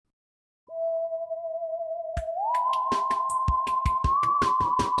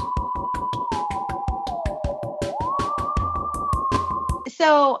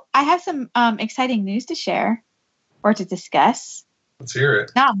so I have some exciting news to share or to discuss. Let's hear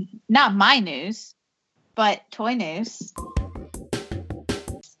it. Not my news, but toy news.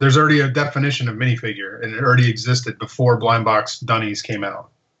 There's already a definition of minifigure, and it already existed before Blind Box Dunnies came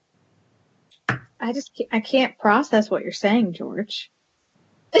out. I can't process what you're saying, George.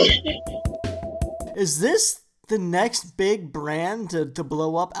 Is this the next big brand to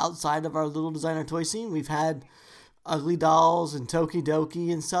blow up outside of our little designer toy scene? We've had Ugly Dolls and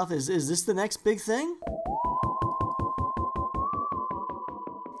Tokidoki and stuff. Is this the next big thing?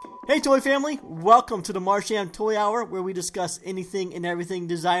 Hey Toy Family, welcome to the Marsham Toy Hour, where we discuss anything and everything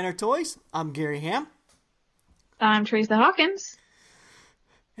designer toys. I'm Gary Ham. I'm Teresa Hawkins.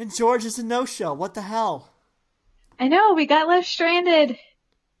 And George is a no-show. What the hell? I know, we got left stranded.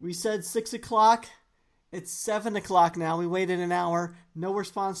 We said 6 o'clock. It's 7 o'clock now. We waited an hour. No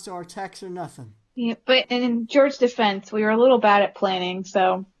response to our text or nothing. Yeah, but in George's defense, we were a little bad at planning,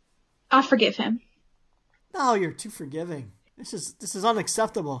 so I'll forgive him. No, you're too forgiving. This is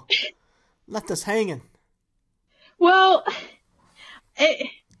unacceptable. Left us hanging. Well,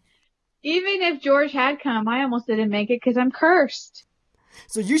 even if George had come, I almost didn't make it because I'm cursed.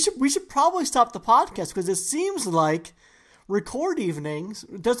 So we should probably stop the podcast, because it seems like record evenings,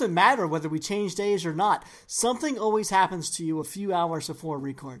 it doesn't matter whether we change days or not, something always happens to you a few hours before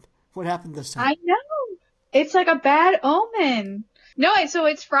record. What happened this time? I know. It's like a bad omen. No, so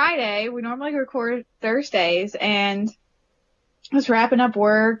it's Friday. We normally record Thursdays, and I was wrapping up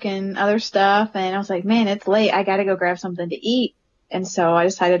work and other stuff, and I was like, man, it's late. I got to go grab something to eat. And so I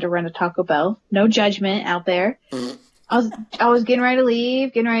decided to run to Taco Bell. No judgment out there. I was getting ready to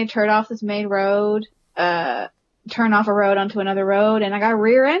leave, getting ready to turn off this main road, turn off a road onto another road, and I got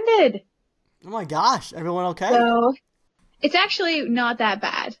rear-ended. Oh my gosh. Everyone okay? So it's actually not that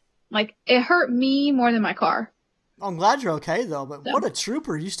bad. Like, it hurt me more than my car. I'm glad you're okay, though, but what a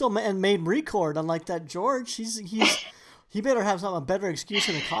trooper. You still made record, unlike that George. He better have a better excuse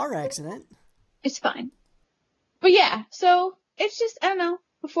than a car accident. It's fine. But yeah, so it's just, I don't know,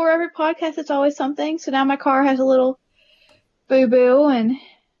 before every podcast it's always something. So now my car has a little boo-boo,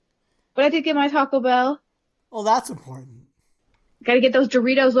 but I did get my Taco Bell. Well, that's important. Gotta get those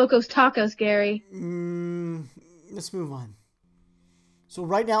Doritos Locos Tacos, Gary. Let's move on. So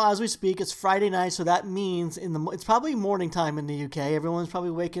right now, as we speak, it's Friday night, so that means it's probably morning time in the UK. Everyone's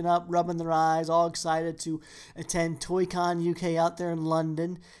probably waking up, rubbing their eyes, all excited to attend ToyCon UK out there in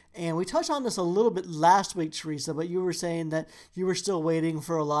London. And we touched on this a little bit last week, Teresa, but you were saying that you were still waiting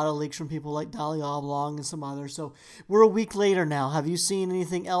for a lot of leaks from people like Dolly Oblong and some others. So we're a week later now. Have you seen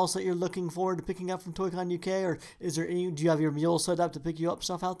anything else that you're looking forward to picking up from ToyCon UK, or do you have your mule set up to pick you up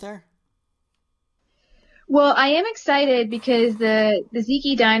stuff out there? Well, I am excited because the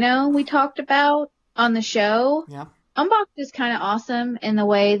Ziki Dino we talked about on the show, Unboxed is kind of awesome in the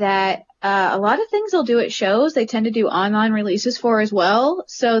way that a lot of things they'll do at shows, they tend to do online releases for as well,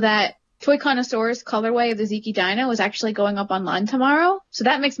 so that Toy Connoisseur's colorway of the Ziki Dino is actually going up online tomorrow. So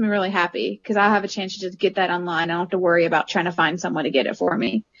that makes me really happy because I'll have a chance to just get that online. I don't have to worry about trying to find someone to get it for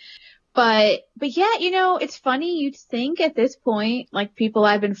me. But yeah, it's funny. You'd think at this point, like, people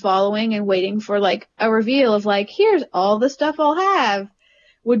I've been following and waiting for, like, a reveal of, like, here's all the stuff I'll have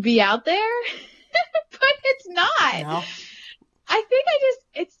would be out there. But it's not. No. I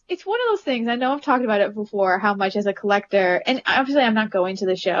think it's one of those things. I know I've talked about it before, how much as a collector, and obviously I'm not going to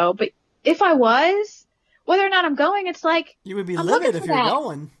the show, but if I was, whether or not I'm going, it's like, you would be livid if you're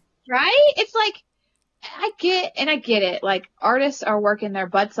going. Right? It's like, I get it. Like, artists are working their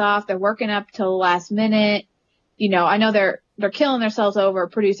butts off. They're working up till the last minute. I know they're killing themselves over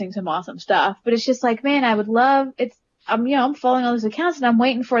producing some awesome stuff, but it's just like, man, I would love I'm following all those accounts and I'm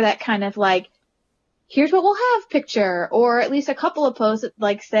waiting for that kind of like, here's what we'll have picture, or at least a couple of posts that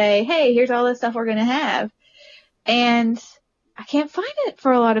like say, hey, here's all the stuff we're going to have. And I can't find it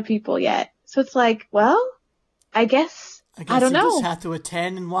for a lot of people yet. So it's like, well, I guess I don't know. You just have to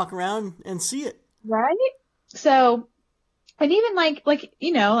attend and walk around and see it. Right? So, and even like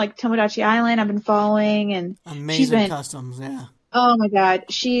Tomodachi Island, I've been following, and amazing customs, yeah. Oh my God.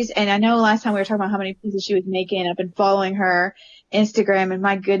 And I know last time we were talking about how many pieces she was making. I've been following her Instagram, and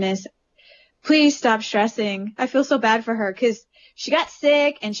my goodness, please stop stressing. I feel so bad for her because she got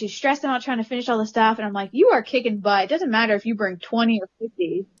sick and she's stressing out trying to finish all the stuff. And I'm like, you are kicking butt. It doesn't matter if you bring 20 or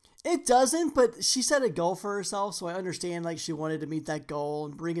 50. It doesn't, but she set a goal for herself, so I understand like she wanted to meet that goal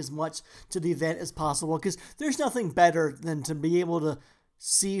and bring as much to the event as possible, because there's nothing better than to be able to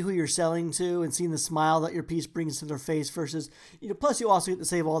see who you're selling to and seeing the smile that your piece brings to their face versus, plus you also get to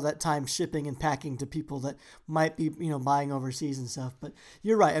save all that time shipping and packing to people that might be, buying overseas and stuff. But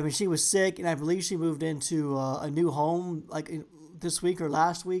you're right. I mean, she was sick, and I believe she moved into a new home like this week or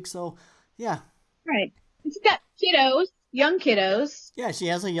last week. So, yeah. Right. She's got kiddos, young kiddos. Yeah, she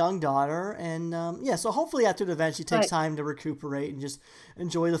has a young daughter. And, so hopefully after the event, she takes time to recuperate and just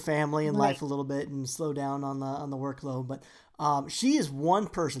enjoy the family and life a little bit and slow down on the workload. But she is one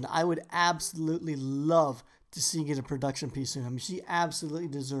person I would absolutely love to see get a production piece soon. I mean, she absolutely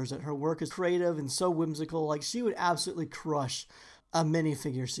deserves it. Her work is creative and so whimsical. Like, she would absolutely crush a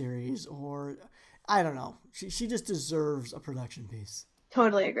minifigure series, or I don't know. She just deserves a production piece.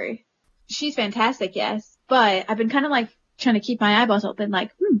 Totally agree. She's fantastic, yes. But I've been kind of like trying to keep my eyeballs open,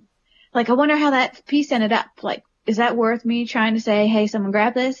 like, like, I wonder how that piece ended up. Like, is that worth me trying to say, hey, someone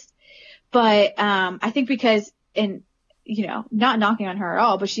grab this? But I think because not knocking on her at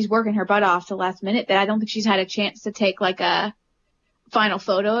all, but she's working her butt off the last minute, that I don't think she's had a chance to take like a final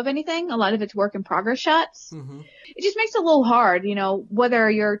photo of anything. A lot of it's work in progress shots. Mm-hmm. It just makes it a little hard, whether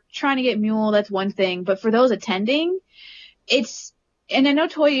you're trying to get Mule, that's one thing, but for those attending, and I know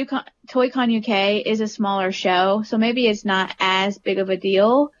ToyCon UK is a smaller show, so maybe it's not as big of a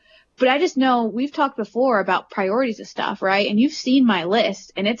deal, but I just know we've talked before about priorities of stuff, right? And you've seen my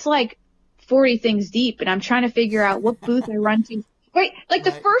list, and it's like 40 things deep, and I'm trying to figure out what booth I run to. Right? Like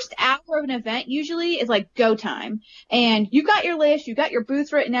the first hour of an event usually is like go time. And you got your list, you got your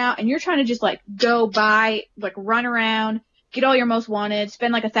booth written out, and you're trying to just like go buy, like run around, get all your most wanted,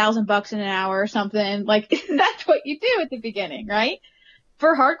 spend like $1,000 in an hour or something. Like that's what you do at the beginning, right?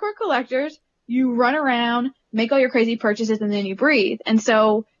 For hardcore collectors, you run around, make all your crazy purchases, and then you breathe. And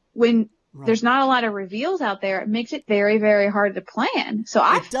so when there's not a lot of reveals out there, it makes it very, very hard to plan. So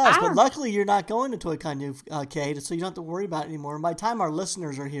it does, but luckily you're not going to ToyCon UK, so you don't have to worry about it anymore. And by the time our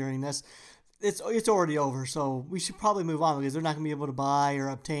listeners are hearing this, it's already over. So we should probably move on because they're not going to be able to buy or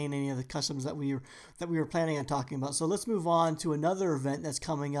obtain any of the customs that we were planning on talking about. So let's move on to another event that's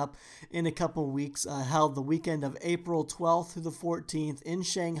coming up in a couple weeks, held the weekend of April 12th through the 14th in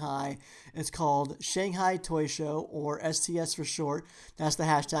Shanghai. It's called Shanghai Toy Show, or STS for short. That's the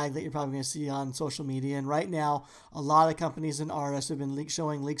hashtag that you're probably going to see on social media. And right now, a lot of companies and artists have been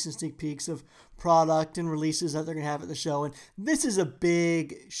showing leaks and sneak peeks of product and releases that they're going to have at the show. And this is a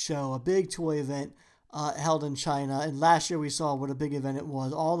big show, a big toy event held in China. And last year we saw what a big event it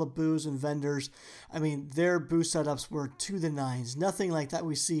was. All the booths and vendors, I mean, their booth setups were to the nines. Nothing like that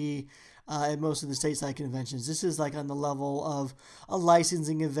we see at most of the stateside conventions. This is like on the level of a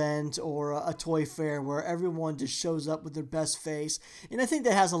licensing event or a toy fair where everyone just shows up with their best face. And I think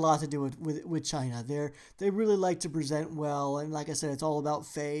that has a lot to do with China. They really like to present well. And like I said, it's all about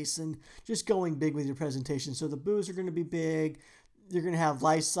face and just going big with your presentation. So the booths are going to be big. You're going to have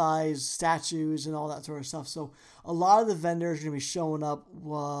life-size statues and all that sort of stuff. So a lot of the vendors are going to be showing up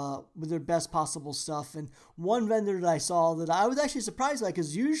with their best possible stuff. And one vendor that I saw that I was actually surprised by,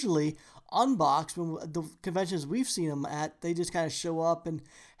 because usually Unbox, when the conventions we've seen them at, they just kind of show up and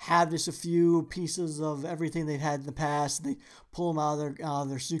have just a few pieces of everything they've had in the past. They pull them out of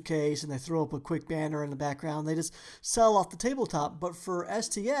their suitcase and they throw up a quick banner in the background. They just sell off the tabletop. But for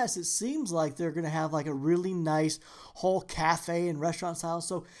STS, it seems like they're going to have like a really nice whole cafe and restaurant style.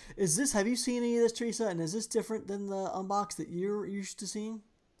 So have you seen any of this, Teresa? And is this different than the Unbox that you're used to seeing?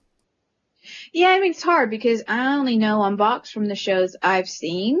 Yeah, I mean, it's hard because I only know Unbox from the shows I've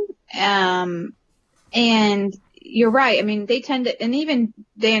seen. And you're right. I mean, they tend to, and even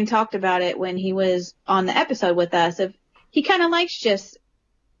Dan talked about it when he was on the episode with us, of he kind of likes just,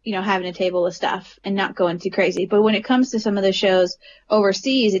 having a table of stuff and not going too crazy. But when it comes to some of the shows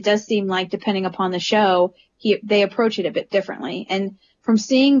overseas, it does seem like, depending upon the show, they approach it a bit differently. And from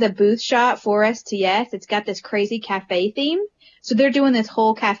seeing the booth shot for STS, it's got this crazy cafe theme. So they're doing this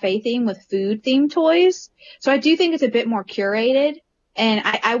whole cafe theme with food themed toys. So I do think it's a bit more curated, and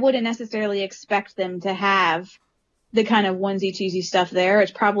I wouldn't necessarily expect them to have the kind of onesie twosie stuff there.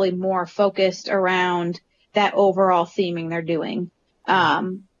 It's probably more focused around that overall theming they're doing.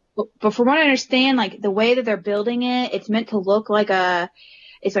 But from what I understand, like the way that they're building it, it's meant to look like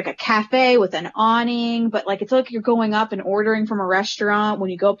it's like a cafe with an awning, but like it's like you're going up and ordering from a restaurant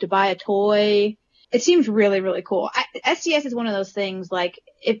when you go up to buy a toy. It seems really, really cool. STS is one of those things, like,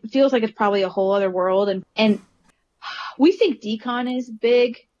 it feels like it's probably a whole other world. And we think Decon is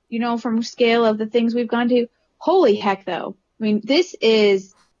big, from scale of the things we've gone to. Holy heck, though. I mean, it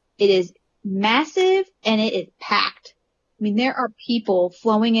is massive and it is packed. I mean, there are people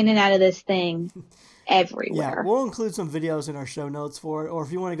flowing in and out of this thing everywhere. Yeah, we'll include some videos in our show notes for it, or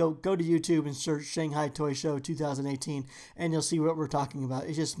if you want to go to YouTube and search Shanghai Toy Show 2018, and you'll see what we're talking about.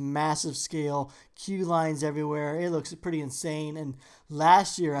 It's just massive scale, queue lines everywhere. It looks pretty insane. And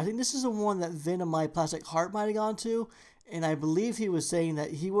last year, I think this is the one that Vin and My Plastic Heart might have gone to, and I believe he was saying that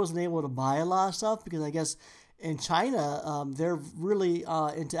he wasn't able to buy a lot of stuff because I guess in China, they're really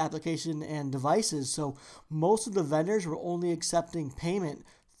into application and devices. So most of the vendors were only accepting payment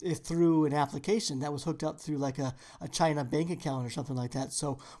through an application that was hooked up through like a China bank account or something like that.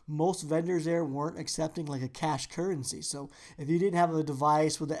 So most vendors there weren't accepting like a cash currency. So if you didn't have a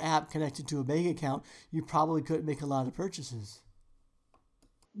device with the app connected to a bank account, you probably couldn't make a lot of purchases.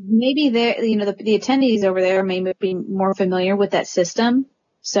 Maybe the attendees over there may be more familiar with that system.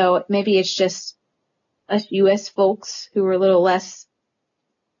 So maybe it's just us U.S. folks who are a little less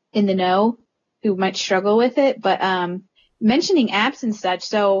in the know who might struggle with it. But mentioning apps and such,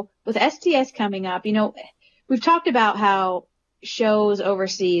 so with STS coming up, we've talked about how shows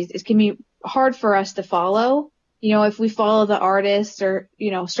overseas, it can be hard for us to follow. If we follow the artists or,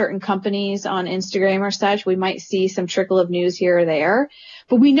 certain companies on Instagram or such, we might see some trickle of news here or there.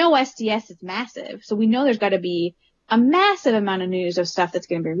 But we know STS is massive. So we know there's got to be a massive amount of news of stuff that's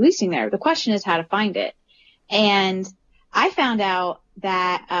going to be releasing there. The question is how to find it. And I found out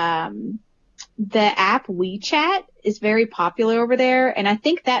that the app WeChat is very popular over there. And I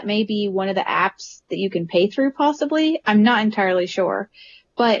think that may be one of the apps that you can pay through possibly. I'm not entirely sure.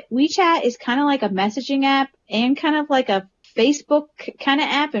 But WeChat is kind of like a messaging app and kind of like a Facebook kind of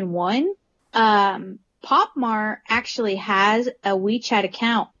app in one. Pop Mart actually has a WeChat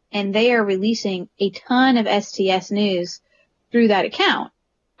account, and they are releasing a ton of STS news through that account.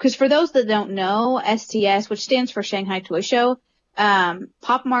 Because for those that don't know, STS, which stands for Shanghai Toy Show,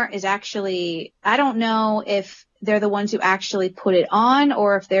 Pop Mart is actually, I don't know if they're the ones who actually put it on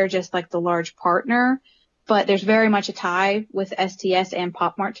or if they're just like the large partner, but there's very much a tie with STS and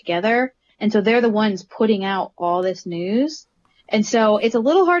Pop Mart together. And so they're the ones putting out all this news. And so it's a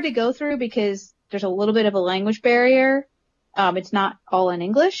little hard to go through because there's a little bit of a language barrier. It's not all in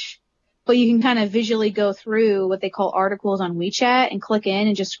English, but you can kind of visually go through what they call articles on WeChat and click in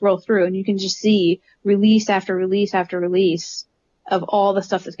and just scroll through, and you can just see release after release after release of all the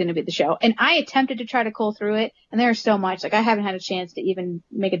stuff that's going to be at the show. And I attempted to try to cull through it, and there's so much. Like, I haven't had a chance to even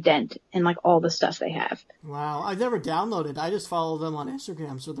make a dent in like all the stuff they have. Wow, I've never downloaded. I just follow them on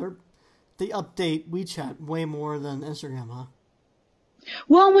Instagram, so they update WeChat way more than Instagram, huh?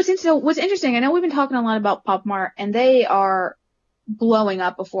 Well, what's interesting, I know we've been talking a lot about Pop Mart, and they are blowing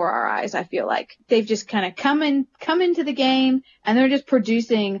up before our eyes. I feel like they've just kind of come into the game, and they're just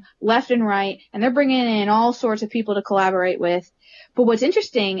producing left and right, and they're bringing in all sorts of people to collaborate with. But what's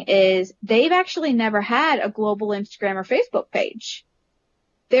interesting is they've actually never had a global Instagram or Facebook page.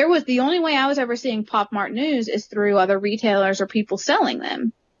 The only way I was ever seeing Pop Mart news is through other retailers or people selling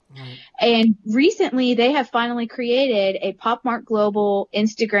them. Right. And recently they have finally created a Pop Mart Global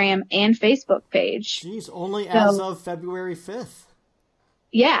Instagram and Facebook page. Jeez, only as of February 5th.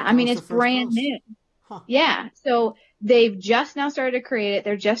 Yeah, I mean, it's brand new. Huh. Yeah, so they've just now started to create it.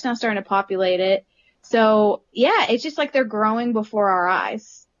 They're just now starting to populate it. So, yeah, it's just like they're growing before our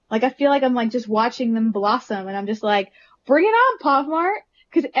eyes. Like, I feel like I'm like just watching them blossom, and I'm just like, bring it on, Pop Mart.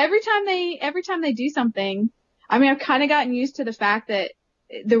 Because every time they do something, I mean, I've kind of gotten used to the fact that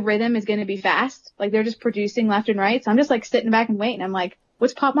the rhythm is going to be fast. Like, they're just producing left and right. So I'm just like sitting back and waiting. I'm like,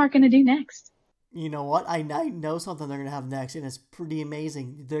 what's Pop Mart going to do next? You know what? I know something they're going to have next, and it's pretty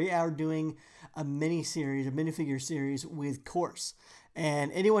amazing. They are doing a minifigure series with Course.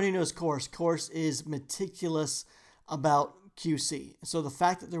 And anyone who knows Course is meticulous about QC. So the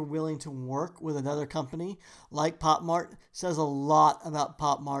fact that they're willing to work with another company like Pop Mart says a lot about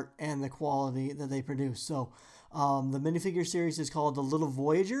Pop Mart and the quality that they produce. So the minifigure series is called The Little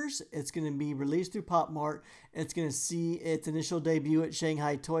Voyagers. It's going to be released through Pop Mart. It's going to see its initial debut at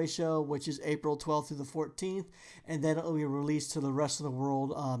Shanghai Toy Show, which is April 12th through the 14th. And then it will be released to the rest of the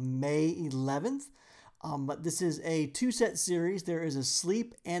world May 11th. But this is a 2-set series. There is a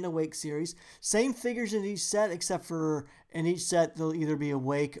sleep and awake series. Same figures in each set, except for in each set they'll either be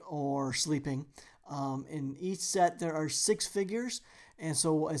awake or sleeping. In each set there are 6 figures, and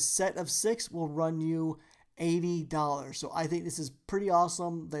so a set of 6 will run you $80. So I think this is pretty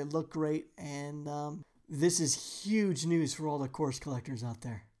awesome. They look great, and this is huge news for all the Course collectors out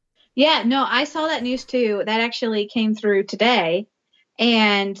there. Yeah, no, I saw that news too. That actually came through today,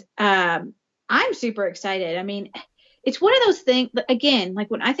 and I'm super excited. I mean, it's one of those things, again,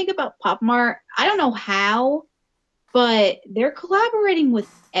 like when I think about Pop Mart, I don't know how, but they're collaborating with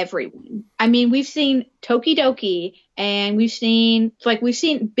everyone. I mean, we've seen Tokidoki, and we've seen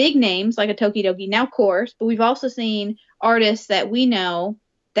big names like a Tokidoki, now Course, but we've also seen artists that we know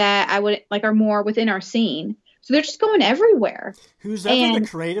that I would like are more within our scene. So they're just going everywhere. Who's ever the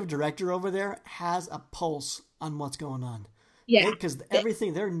creative director over there has a pulse on what's going on. Yeah. Because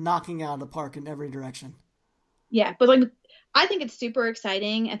everything, they're knocking out of the park in every direction. Yeah, but like, I think it's super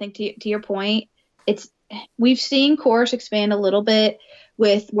exciting. I think to your point, it's we've seen Course expand a little bit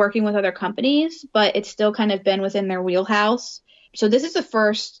with working with other companies, but it's still kind of been within their wheelhouse. So this is the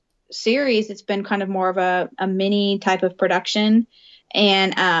first series. It's been kind of more of a mini type of production.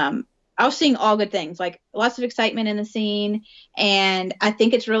 And I was seeing all good things, like lots of excitement in the scene. And I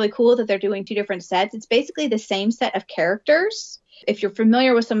think it's really cool that they're doing 2 different sets. It's basically the same set of characters. If you're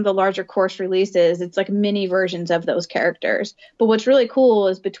familiar with some of the larger Course releases, it's like mini versions of those characters. But what's really cool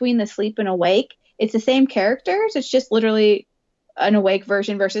is between the Sleep and Awake, it's the same characters. It's just literally an Awake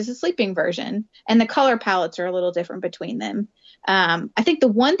version versus a sleeping version. And the color palettes are a little different between them. I think the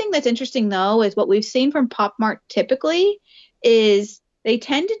one thing that's interesting, though, is what we've seen from Pop Mart typically is they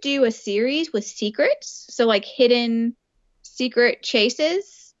tend to do a series with secrets. So like hidden secret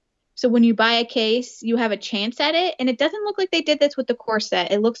chases. So when you buy a case, you have a chance at it. And it doesn't look like they did this with the Course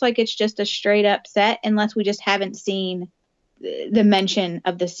set. It looks like it's just a straight up set unless we just haven't seen the mention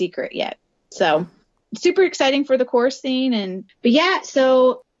of the secret yet. So super exciting for the Course scene. But yeah,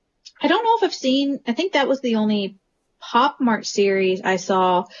 so I don't know if I think that was the only Pop Mart series I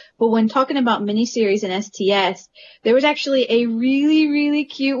saw. But when talking about miniseries and STS, there was actually a really, really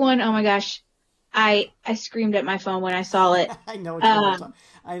cute one. Oh my gosh. I screamed at my phone when I saw it. I know what you're talking.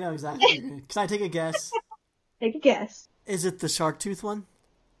 I know exactly. Can I take a guess? Take a guess. Is it the Shark Tooth one?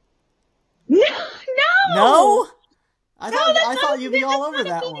 No. No? I thought you'd be all over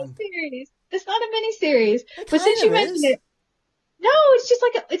that one. It's not a miniseries. But since you mentioned it, no, it's just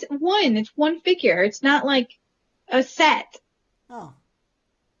like it's one figure. It's not like a set. Oh.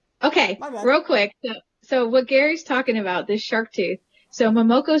 Okay, real quick. So what Gary's talking about, this Shark Tooth. So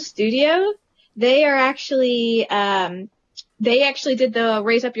Momoko Studio, they actually did the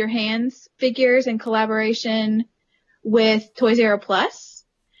Raise Up Your Hands figures in collaboration with Toys R Us.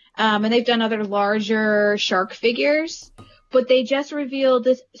 And they've done other larger shark figures. But they just revealed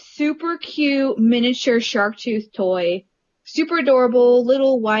this super cute miniature shark tooth toy. Super adorable,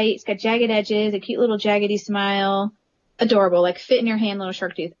 little white. It's got jagged edges, a cute little jaggedy smile. Adorable, like fit in your hand little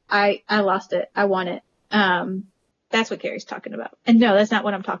shark tooth. I lost it. I want it. That's what Gary's talking about. And no, that's not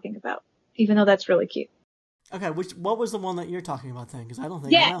what I'm talking about, even though that's really cute. Okay, what was the one that you're talking about then? Because I don't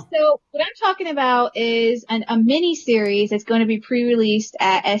think I know. So what I'm talking about is a mini series that's going to be pre-released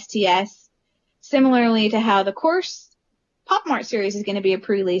at STS, similarly to how the Course Pop Mart series is going to be a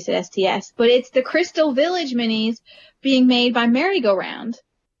pre-release at STS. But it's the Crystal Village minis being made by Merry-Go-Round.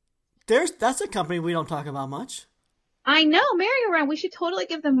 That's a company we don't talk about much. I know, Merry-Go-Round. We should totally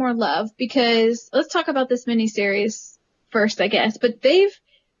give them more love because let's talk about this miniseries first, I guess. But they've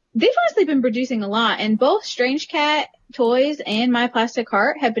honestly been producing a lot, and both Strange Cat Toys and My Plastic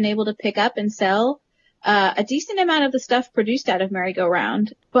Heart have been able to pick up and sell a decent amount of the stuff produced out of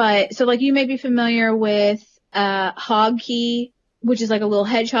Merry-Go-Round. But so like you may be familiar with Hog Key, which is like a little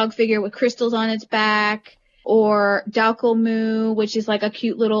hedgehog figure with crystals on its back. Or Dalkomu, which is like a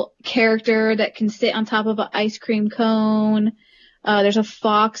cute little character that can sit on top of an ice cream cone. There's a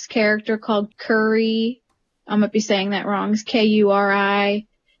fox character called Curry. I might be saying that wrong. It's Kuri.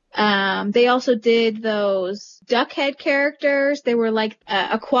 They also did those duck head characters. They were like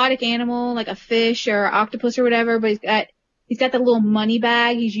aquatic animal, like a fish or octopus or whatever, but he's got the little money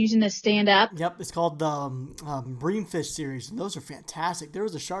bag he's using to stand up. Yep, it's called the Breamfish series, and those are fantastic. There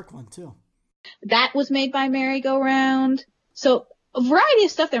was a shark one too. That was made by Merry-Go-Round. So a variety of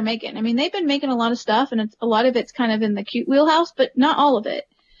stuff they're making. I mean, they've been making a lot of stuff, and a lot of it's kind of in the cute wheelhouse, but not all of it.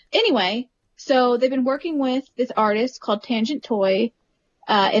 Anyway, so they've been working with this artist called Tangent Toy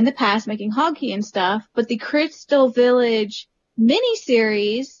in the past, making Hog Key and stuff. But the Crystal Village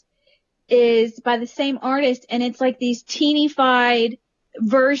miniseries is by the same artist, and it's like these teeny-fied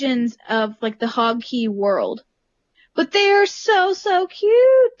versions of like the Hog Key world. But they are so, so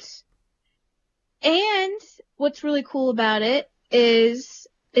cute. And what's really cool about it is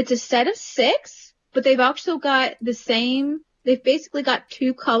it's a set of 6, but they've also got they've basically got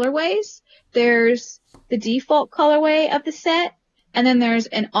 2 colorways. There's the default colorway of the set, and then there's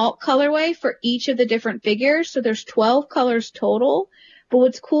an alt colorway for each of the different figures. So there's 12 colors total. But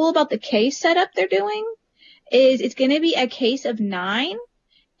what's cool about the case setup they're doing is it's going to be a case of 9,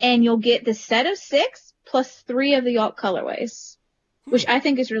 and you'll get the set of 6 plus 3 of the alt colorways, which I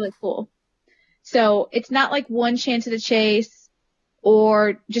think is really cool. So it's not like one chance at a chase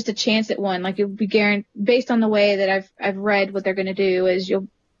or just a chance at one. Like you'll be guaranteed, based on the way that I've read what they're going to do is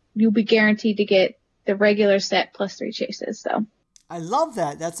you'll be guaranteed to get the regular set plus 3 chases. So I love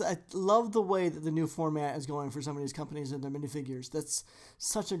that. I love the way that the new format is going for some of these companies and their minifigures. That's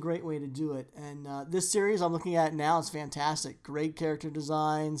such a great way to do it. And this series I'm looking at now is fantastic. Great character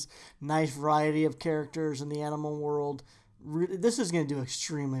designs, nice variety of characters in the animal world. This is going to do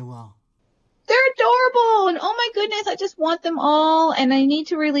extremely well. They're adorable, and oh my goodness, I just want them all, and I need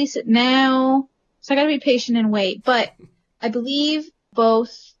to release it now, so I gotta be patient and wait. But I believe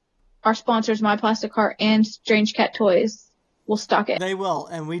both our sponsors, My Plastic Heart and Strange Cat Toys, will stock it. They will,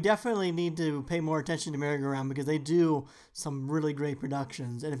 and we definitely need to pay more attention to Merry-Go-Round because they do some really great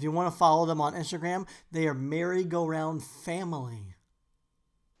productions. And if you want to follow them on Instagram, they are Merry-Go-Round Family.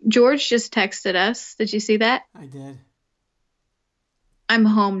 George just texted us. Did you see that? I did. I'm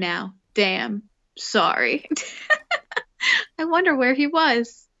home now. Damn. Sorry. I wonder where he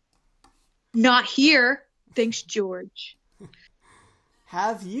was. Not here. Thanks, George.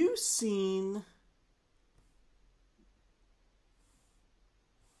 Have you seen...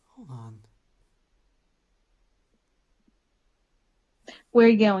 Hold on. Where are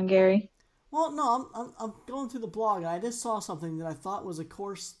you going, Gary? Well, no, I'm going through the blog, and I just saw something that I thought was a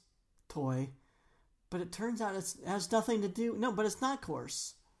Course toy, but it turns out it has nothing to do... No, but it's not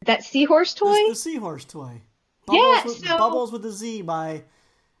Course. That seahorse toy? The seahorse toy. Bubbles with a Z by...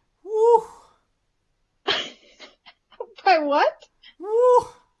 Woo! By what? Woo!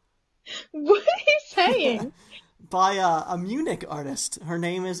 What are you saying? By a Munich artist. Her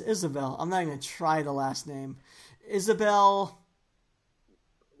name is Isabel. I'm not going to try the last name. Isabel...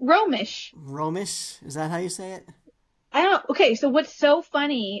 Romish. Romish? Is that how you say it? I don't. Okay, so what's so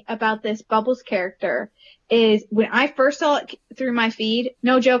funny about this Bubbles character is when I first saw it through my feed,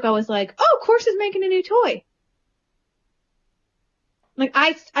 no joke, I was like, oh, Course is making a new toy. Like,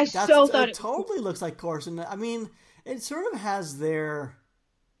 I so thought it totally looks like Course. And I mean, it sort of has their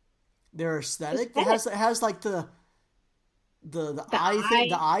aesthetic. It has like the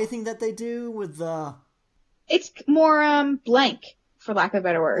eye thing that they do with the... It's more blank, for lack of a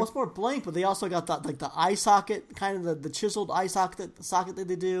better word. Well, it's more blank, but they also got the eye socket, kind of the chiseled eye socket that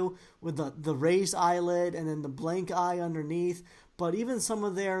they do with the raised eyelid and then the blank eye underneath. But even some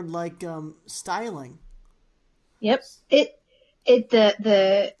of their styling. Yep.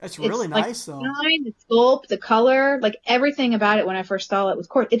 It's really nice though. The sculpt, the color, like everything about it when I first saw it was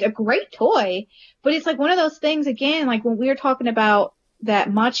Course. It's a great toy, but it's like one of those things again, like when we were talking about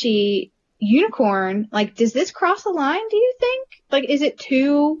that Machi unicorn, like, does this cross the line, do you think? Like, is it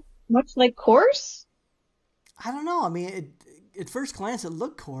too much like Course? I don't know. I mean, at first glance, it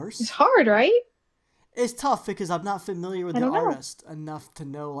looked Course. It's hard, right? It's tough because I'm not familiar with the artist enough to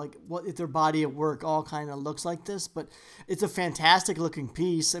know, like, what if their body of work all kind of looks like this, but it's a fantastic looking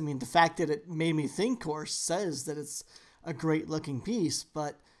piece. I mean, the fact that it made me think Course says that it's a great looking piece,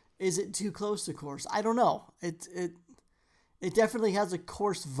 but is it too close to Course? I don't know. It definitely has a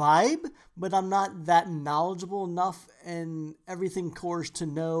Course vibe, but I'm not that knowledgeable enough in everything Course to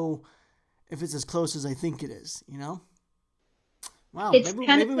know if it's as close as I think it is, you know? Wow, maybe we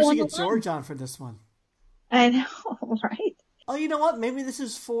should get George on for this one. I know, right? Oh, you know what? Maybe this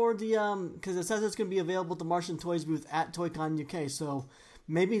is for the, because it says it's going to be available at the Martian Toys booth at Toy-Con UK, so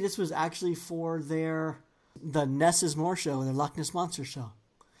maybe this was actually for the Ness is More show, their Loch Ness Monster show.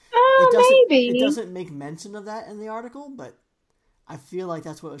 Oh, maybe. It doesn't make mention of that in the article, but I feel like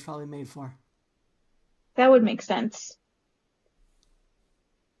that's what it was probably made for. That would make sense.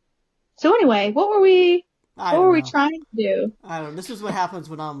 So anyway, what were we trying to do? I don't know. This is what happens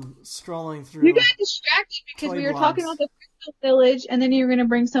when I'm scrolling through. You got distracted because we were talking about the Crystal Village, and then you were going to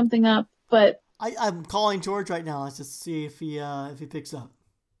bring something up, but... I'm calling George right now. Let's just see if he picks up.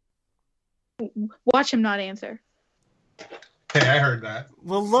 Watch him not answer. Hey, I heard that.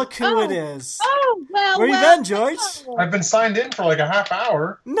 Well, look who it is. Oh, well, where you been, George? I've been signed in for like a half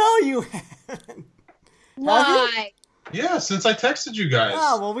hour. No, you haven't. Why? Yeah, since I texted you guys.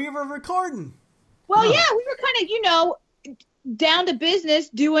 Oh, well, we were recording. Well, yeah, we were kind of, down to business,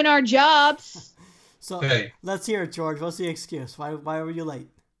 doing our jobs. So, let's hear it, George. What's the excuse? Why were you late?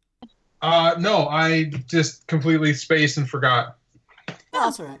 No, I just completely spaced and forgot. Oh,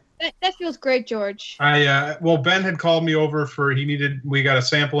 that's all right. That feels great, George. Ben had called me over we got a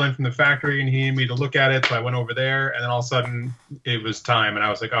sample in from the factory and he needed me to look at it, so I went over there and then all of a sudden it was time and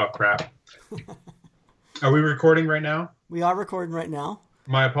I was like, oh crap. Are we recording right now? We are recording right now.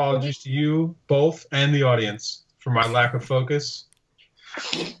 My apologies to you both and the audience for my lack of focus. I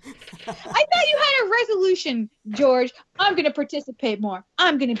thought you had a resolution, George. I'm going to participate more.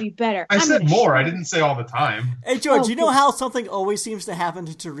 I'm going to be better. I said more. I didn't say all the time. Hey, George, you know how something always seems to happen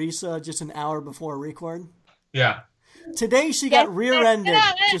to Teresa just an hour before record? Yeah. Today she got rear-ended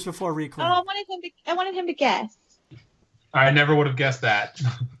just before record. Oh, I wanted him to guess. I never would have guessed that.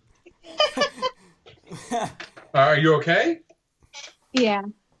 Are you okay? Yeah.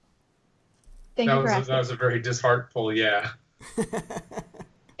 Thank you for asking. That was a very disheartful yeah.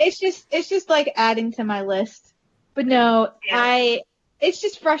 It's just like adding to my list. But no, it's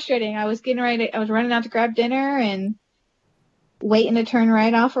just frustrating. I was I was running out to grab dinner and waiting to turn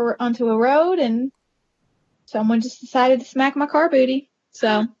right off onto a road, and someone just decided to smack my car booty.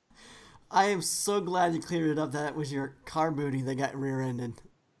 So I am so glad you cleared it up that it was your car booty that got rear-ended.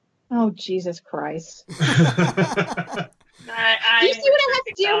 Oh, Jesus Christ. Do you see what I have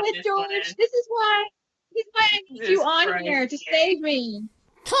to deal with, George? This is why I need you on here to save me.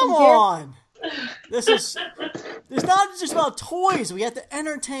 Come on! It's not just about toys. We have to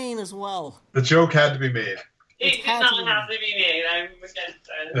entertain as well. The joke had to be made. It did not have to be made. I'm against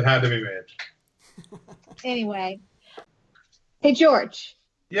it. It had to be made. Anyway. Hey, George.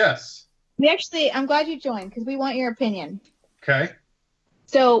 Yes. I'm glad you joined because we want your opinion. Okay.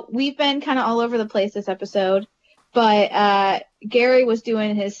 So we've been kind of all over the place this episode, but Gary was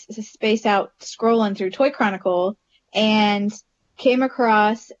doing his space out scrolling through Toy Chronicle and came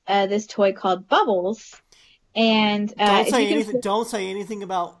across this toy called Bubbles. And don't say anything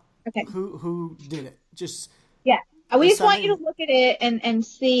about who did it. Just we just want you to look at it and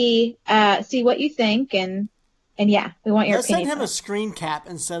see what you think and yeah, we want your opinion. Let's send him a screen cap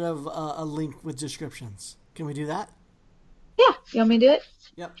instead of a link with descriptions. Can we do that? Yeah. You want me to do it?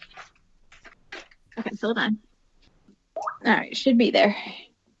 Yep. Okay, hold on. All right, should be there.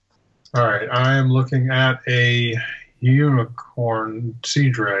 All right, I'm looking at a unicorn sea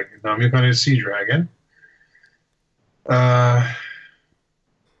dragon. No, I'm looking at a sea dragon.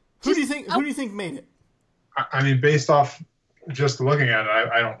 Who do you think made it? I mean, based off just looking at it,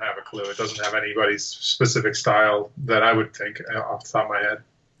 I don't have a clue. It doesn't have anybody's specific style that I would think off the top of my head.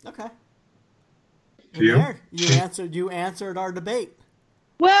 Okay. Do you? You answered our debate.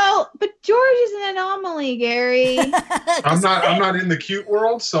 Well, but George is an anomaly, Gary. I'm not in the cute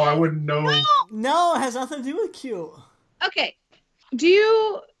world, so I wouldn't know. No, it has nothing to do with cute. Okay.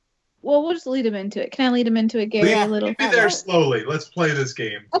 Well, we'll just lead him into it. Can I lead him into it, Gary, a little? Be there slowly. Let's play this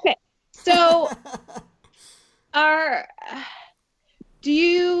game. Okay. So, do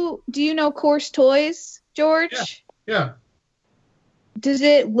you know Course Toys, George? Yeah. Does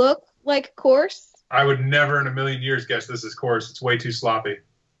it look like Course? I would never in a million years guess this is Course. It's way too sloppy.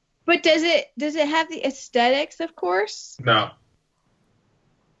 But does it have the aesthetics of Course? No.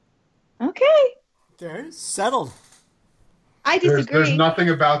 Okay. There, settled. I disagree. There's nothing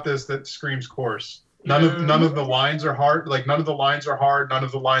about this that screams Course. None of the lines are hard. Like none of the lines are hard. None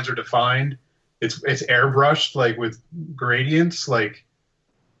of the lines are defined. It's airbrushed, like with gradients. Like,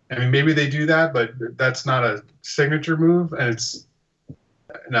 I mean, maybe they do that, but that's not a signature move. And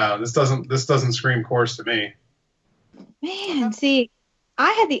this doesn't scream Course to me. Man, see,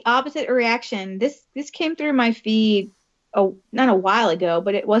 I had the opposite reaction. This came through my feed, not a while ago,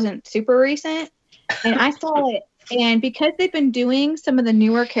 but it wasn't super recent, and I saw it. And because they've been doing some of the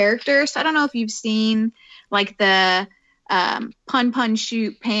newer characters, I don't know if you've seen like the Pun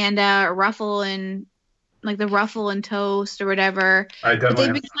Shoot Panda or Ruffle and like the Ruffle and Toast or whatever. I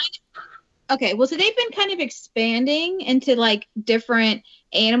definitely. Okay, well, so they've been kind of expanding into like different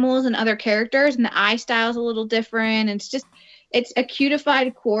animals and other characters, and the eye style's a little different. And it's a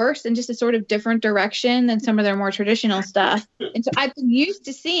cutified Course and just a sort of different direction than some of their more traditional stuff. And so I've been used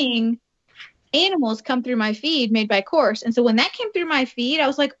to seeing animals come through my feed made by Course. And so when that came through my feed, I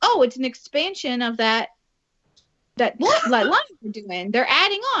was like, oh, it's an expansion of that line they're doing. They're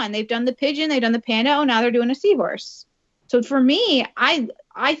adding on. They've done the pigeon, they've done the panda, oh, now they're doing a seahorse. So for me, I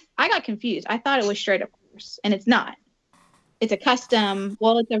got confused. I thought it was straight up Course, and it's not. It's a custom,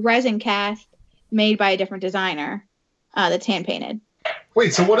 it's a resin cast made by a different designer that's hand painted.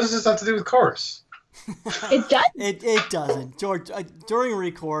 Wait, so what does this have to do with Course? It doesn't. It doesn't. George, during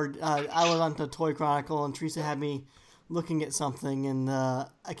record, I was on the Toy Chronicle, and Teresa had me looking at something, and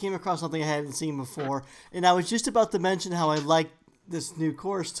I came across something I hadn't seen before, and I was just about to mention how I liked this new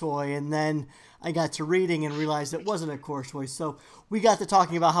Course toy, and then I got to reading and realized it wasn't a Course toy. So we got to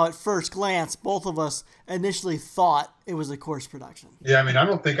talking about how at first glance, both of us initially thought it was a Course production. Yeah, I mean, I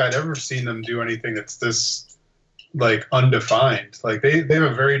don't think I'd ever seen them do anything that's this like undefined. Like they have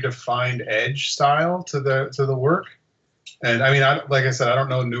a very defined edge style to the work. And I mean, like I said, I don't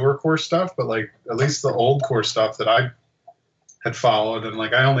know newer Course stuff, but like at least the old Course stuff that I had followed, and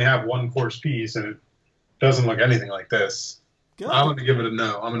like I only have one Course piece, and it doesn't look anything like this. Good. I'm going to give it a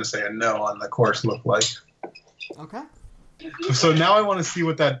no. I'm going to say a no on the Course look like. Okay. So now I want to see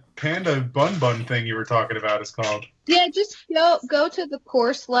what that panda bun thing you were talking about is called. Yeah, just go to the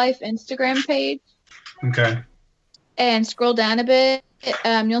Course Life Instagram page. Okay. And scroll down a bit.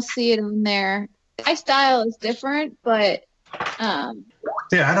 You'll see it on there. My style is different, but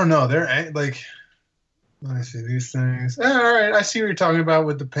yeah, I don't know. They're like, let me see these things. All right, I see what you're talking about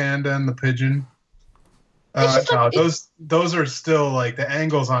with the panda and the pigeon. No, those are still like the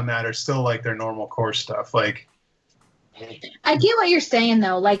angles on that are still like their normal course stuff. Like, I get what you're saying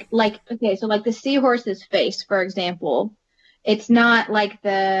though. Like okay, so like the seahorse's face, for example, it's not like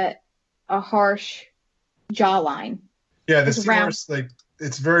a harsh jawline. Yeah, the seahorse, like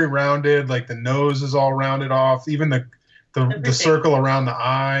it's very rounded. Like the nose is all rounded off. Even the circle around the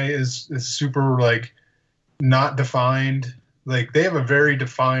eye is super like not defined. Like they have a very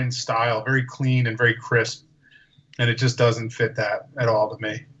defined style, very clean and very crisp, and it just doesn't fit that at all to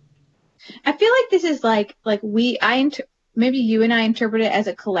me. I feel like this is maybe you and I interpret it as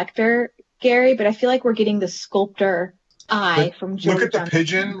a collector, Gary, but I feel like we're getting the sculptor eye from George. Look at the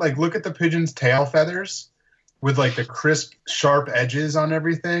pigeon. Like look at the pigeon's tail feathers with like the crisp, sharp edges on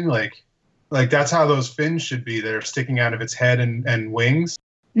everything. Like that's how those fins should be. They're sticking out of its head and wings.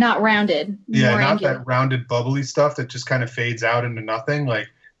 Not rounded. Yeah, not angular. That rounded, bubbly stuff that just kind of fades out into nothing. Like,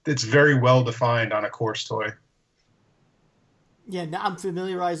 it's very well defined on a course toy. Yeah, now I'm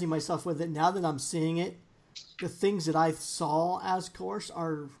familiarizing myself with it. Now that I'm seeing it, the things that I saw as course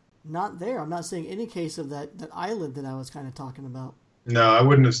are not there. I'm not seeing any case of that eyelid that I was kind of talking about. No, I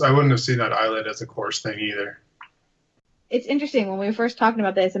wouldn't have seen that eyelid as a course thing either. It's interesting when we were first talking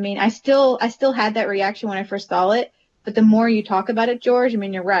about this. I mean, I still had that reaction when I first saw it. But the more you talk about it, George, I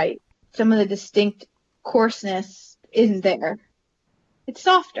mean, you're right. Some of the distinct coarseness isn't there. It's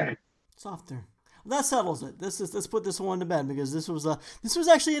softer. Softer. Well, that settles it. Let's put this one to bed because this was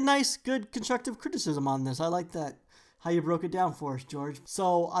actually a nice, good, constructive criticism on this. I like that, how you broke it down for us, George.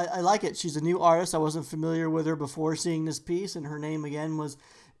 So I like it. She's a new artist. I wasn't familiar with her before seeing this piece, and her name again was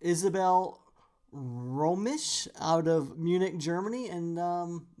Isabel Romisch out of Munich, Germany,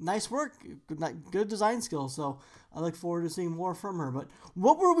 and nice work, good design skills. So I look forward to seeing more from her. But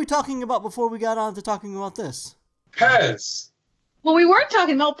what were we talking about before we got on to talking about this? Pez. Well, we weren't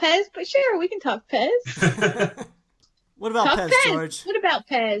talking about Pez, but sure, we can talk Pez. What about Pez, George? What about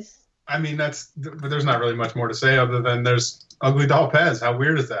Pez? I mean, there's not really much more to say other than there's Ugly Doll Pez. How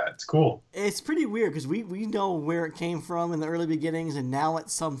weird is that? It's cool. It's pretty weird because we know where it came from in the early beginnings, and now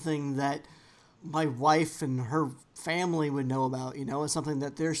it's something that my wife and her family would know about. It's something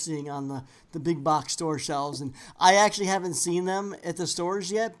that they're seeing on the big box store shelves. And I actually haven't seen them at the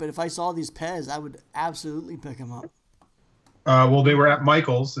stores yet, but if I saw these Pez, I would absolutely pick them up. Well, they were at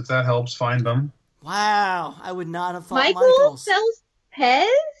Michael's, if that helps find them. Wow, I would not have thought Michael's sells Pez?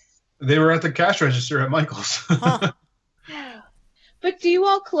 They were at the cash register at Michael's. Huh. But do you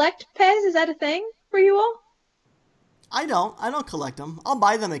all collect Pez? Is that a thing for you all? I don't collect them. I'll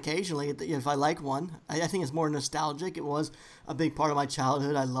buy them occasionally if I like one. I think it's more nostalgic. It was a big part of my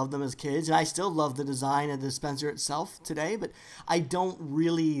childhood. I loved them as kids, and I still love the design of the dispenser itself today, but I don't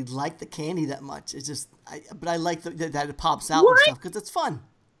really like the candy that much. It's just, but I like that it pops out and stuff because it's fun.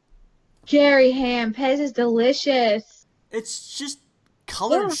 Gary Ham, Pez is delicious. It's just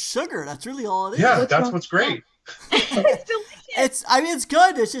colored sugar. That's really all it is. Yeah, that's what's great. It's delicious. It's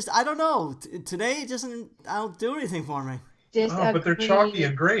good. It's just, I don't know. Today, I don't do anything for me. But they're chalky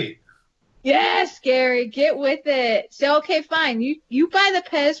and great. Yes, Gary, get with it. So, okay, fine. You buy the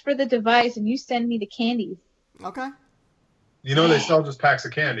Pez for the device and you send me the candies. Okay. They sell just packs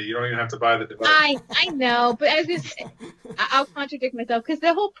of candy. You don't even have to buy the device. I know, but I'll contradict myself because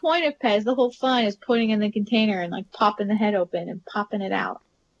the whole point of Pez, the whole fun is putting in the container and like popping the head open and popping it out.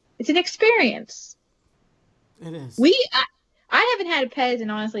 It's an experience. It is. I haven't had a Pez in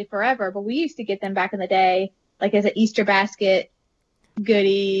honestly forever, but we used to get them back in the day, like as an Easter basket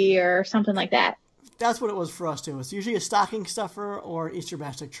goodie or something like that. That's what it was for us too. It's usually a stocking stuffer or Easter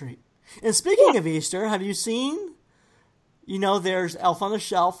basket treat. And speaking of Easter, have you seen? There's Elf on a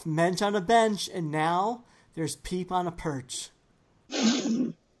Shelf, Mensch on a Bench, and now there's Peep on a Perch.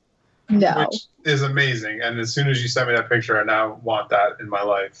 No. Which is amazing. And as soon as you sent me that picture, I now want that in my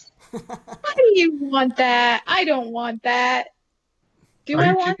life. Why do you want that? I don't want that. Do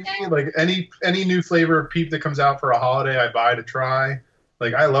I want that? Like any new flavor of Peep that comes out for a holiday, I buy to try.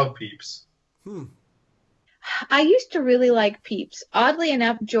 Like I love Peeps. I used to really like Peeps. Oddly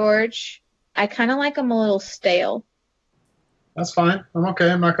enough, George, I kind of like them a little stale. That's fine. I'm okay.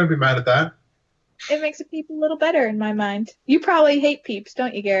 I'm not going to be mad at that. It makes a Peep a little better in my mind. You probably hate Peeps,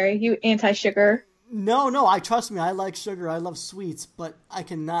 don't you, Gary? You anti-sugar. No. Trust me. I like sugar. I love sweets, but I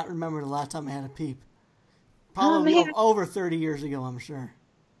cannot remember the last time I had a Peep. Probably over 30 years ago, I'm sure.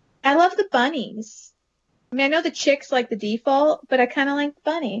 I love the bunnies. I mean, I know the chicks like the default, but I kind of like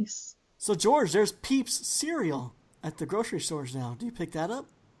bunnies. So, George, there's Peeps cereal at the grocery stores now. Do you pick that up?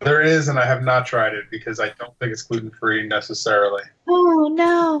 There is, and I have not tried it because I don't think it's gluten-free necessarily. Oh,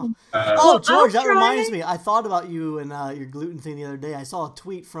 no. George, that reminds me. I thought about you and your gluten thing the other day. I saw a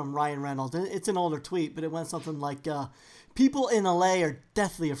tweet from Ryan Reynolds. It's an older tweet, but it went something like, people in LA are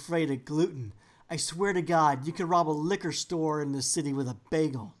deathly afraid of gluten. I swear to God, you could rob a liquor store in this city with a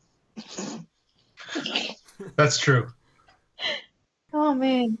bagel. That's true. Oh,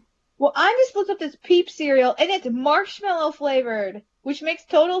 man. Well, I just looked up this Peep cereal, and it's marshmallow flavored, which makes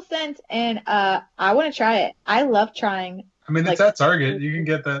total sense, and I want to try it. I love trying. I mean, it's at Target. You can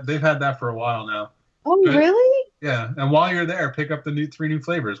get that. They've had that for a while now. Oh, really? Yeah, and while you're there, pick up the 3 new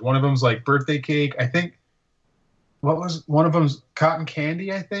flavors. One of them's like birthday cake. I think. What was one of them's cotton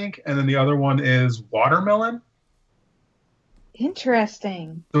candy? I think, and then the other one is watermelon.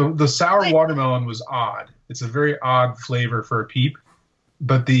 Interesting. The sour watermelon was odd. It's a very odd flavor for a Peep,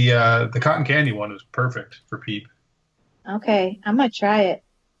 but the cotton candy one was perfect for Peep. Okay, I'm gonna try it.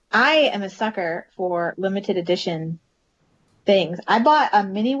 I am a sucker for limited edition things. I bought a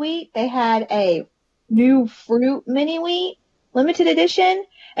mini wheat. They had a new fruit mini wheat limited edition,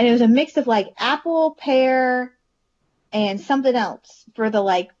 and it was a mix of like apple, pear, and something else for the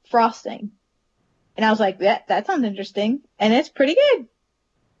like frosting. And I was like, that sounds interesting, and it's pretty good.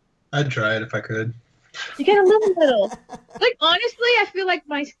 I'd try it if I could. You get a little. Like, honestly, I feel like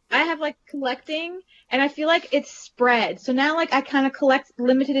I have like collecting, and I feel like it's spread. So now like I kind of collect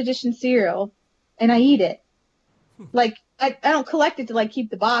limited edition cereal, and I eat it. Like I don't collect it to like keep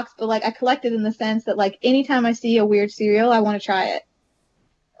the box, but like I collect it in the sense that like anytime I see a weird cereal, I want to try it.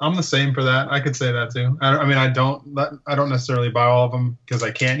 I'm the same for that. I could say that too. I mean, I don't necessarily buy all of them because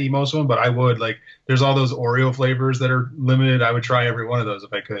I can't eat most of them, but I would. Like, there's all those Oreo flavors that are limited. I would try every one of those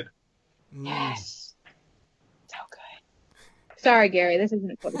if I could. Yes. So good. Sorry, Gary. This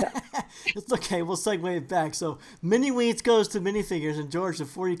isn't what it's about. It's okay. We'll segue it back. So, Mini Wheats goes to minifigures. And, George,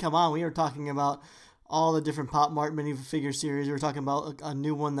 before you come on, we were talking about all the different Pop Mart minifigure series. We were talking about a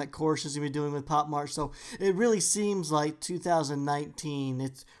new one that Kors is going to be doing with Pop Mart. So it really seems like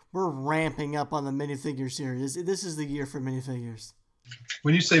 2019, we're ramping up on the minifigure series. This is the year for minifigures.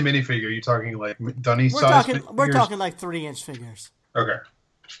 When you say minifigure, are you talking like Dunny size? We're talking like 3-inch figures. Okay.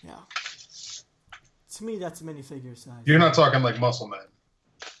 Yeah. To me, that's a minifigure size. You're not talking like Muscle Man.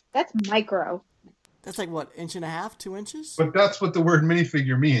 That's micro. That's like what, 1.5 inches, 2 inches? But that's what the word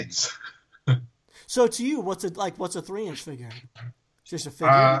minifigure means. So to you, what's a 3-inch figure? Just a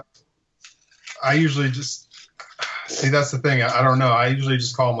figure? I usually just see, that's the thing. I don't know. I usually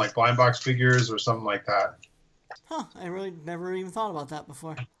just call them like blind box figures or something like that. Huh? I really never even thought about that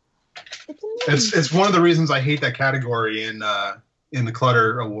before. It's one of the reasons I hate that category in the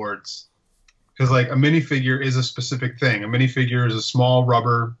Clutter Awards, because like a minifigure is a specific thing. A minifigure is a small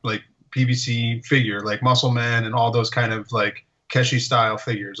rubber like PVC figure, like Muscle Man and all those kind of like Keshi style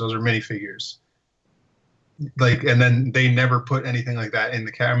figures. Those are minifigures. Like, and then they never put anything like that in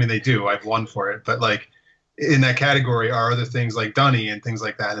the I mean, they do. I've won for it, but like in that category are other things like Dunny and things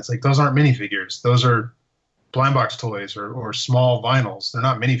like that. And it's like those aren't minifigures. Those are blind box toys or small vinyls. They're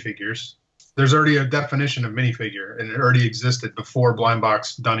not minifigures. There's already a definition of minifigure, and it already existed before blind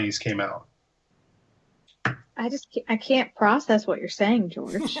box Dunnies came out. I can't process what you're saying,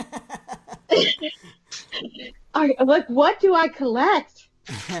 George. Like, what do I collect?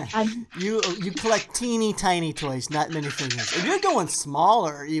 You collect teeny tiny toys, not minifigures. And you're going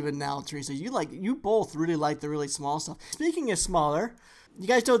smaller even now, Teresa. You both really like the really small stuff. Speaking of smaller, you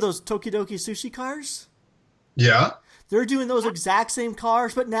guys know those Tokidoki sushi cars? Yeah. They're doing those exact same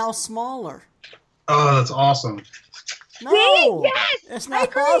cars, but now smaller. Oh, that's awesome. No, yes, it's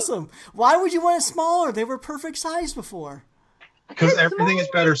not awesome. Why would you want it smaller? They were perfect size before. Because everything is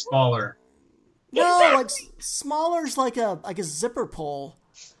better smaller. No, like smaller's like a zipper pull.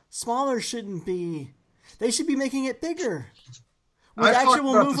 Smaller shouldn't be. They should be making it bigger with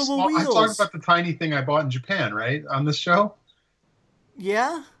actual movable wheels. I talked about the tiny thing I bought in Japan, right, on this show.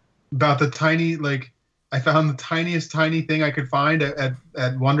 Yeah. About the tiny, like I found the tiniest tiny thing I could find at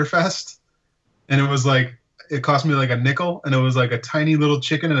Wonderfest, and it was like it cost me like a nickel, and it was like a tiny little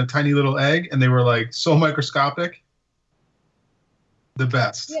chicken and a tiny little egg, and they were like so microscopic. The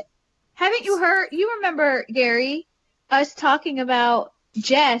best. Yeah. Haven't you heard? You remember, Gary, us talking about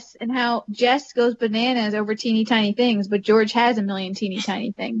Jess and how Jess goes bananas over teeny tiny things, but George has a million teeny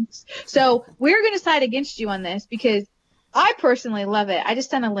tiny things. So we're going to side against you on this because I personally love it. I just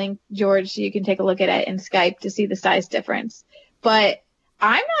sent a link, George, so you can take a look at it in Skype to see the size difference. But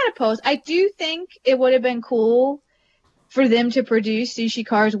I'm not opposed. I do think it would have been cool for them to produce sushi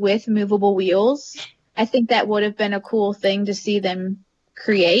cars with movable wheels. I think that would have been a cool thing to see them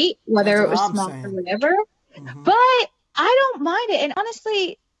create, whether it was small or whatever. Mm-hmm. But I don't mind it. And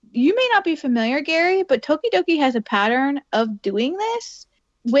honestly, you may not be familiar, Gary, but Tokidoki has a pattern of doing this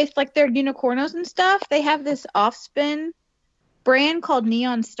with like their unicornos and stuff. They have this off-spin brand called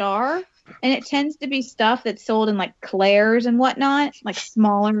Neon Star, and it tends to be stuff that's sold in like Claire's and whatnot, like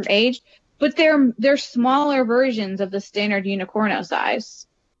smaller age, but they're smaller versions of the standard unicorno size.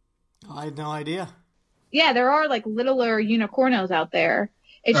 I had no idea. Yeah, there are like littler unicornos out there.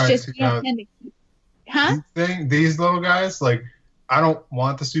 It's right, just these little guys, like, I don't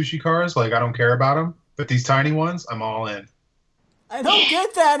want the sushi cars, like I don't care about them, but these tiny ones, I'm all in. I don't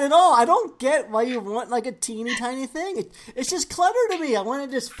get that at all. I don't get why you want like a teeny tiny thing. It's just clutter to me. I want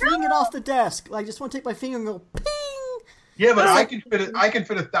to just fling it off the desk. I just want to take my finger and go ping. Yeah, but I can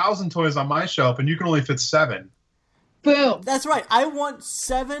fit 1,000 toys on my shelf, and you can only fit 7. Boom. That's right. I want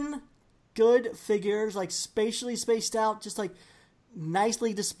 7 good figures, like spatially spaced out, just like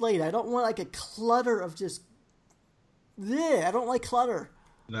nicely displayed. I don't want like a clutter of just. Yeah, I don't like clutter.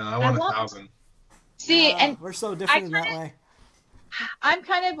 No, I want 1,000. See, and we're so different in that way. I'm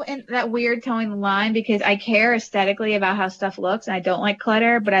kind of in that weird towing line because I care aesthetically about how stuff looks, and I don't like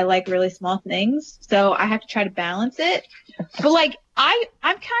clutter, but I like really small things, so I have to try to balance it. But like, I'm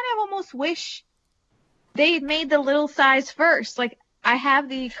kind of almost wish they made the little size first. Like, I have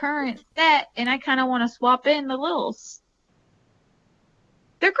the current set, and I kind of want to swap in the littles.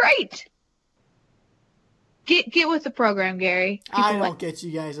 They're great. Get with the program, Gary. I don't get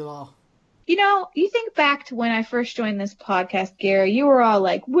you guys at all. You know, you think back to when I first joined this podcast, Gary, you were all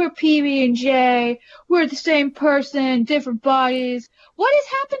like, we're PB&J, we're the same person, different bodies. What has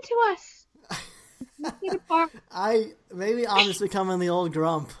happened to us? Maybe I'm just becoming the old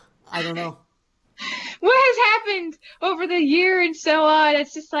grump. I don't know. What has happened over the year and so on?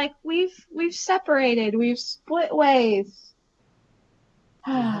 It's just like we've separated, we've split ways.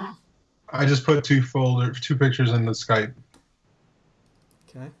 I just put 2 pictures in the Skype.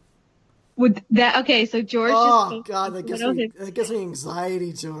 Okay. Would that okay? So George. Oh God, that gives me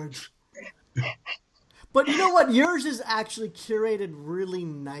anxiety, George. But you know what? Yours is actually curated really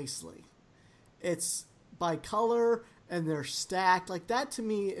nicely. It's by color and they're stacked. Like that to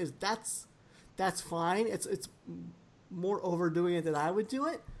me is that's fine. It's more overdoing it than I would do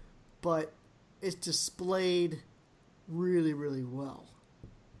it, but it's displayed really, really well.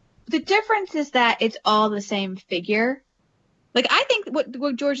 The difference is that it's all the same figure. Like, I think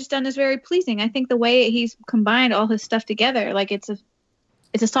what George has done is very pleasing. I think the way he's combined all his stuff together, like it's a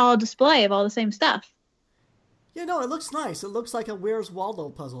solid display of all the same stuff. Yeah, no, it looks nice. It looks like a Where's Waldo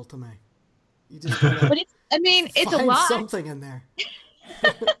puzzle to me. You just but it's a lot. Something in there.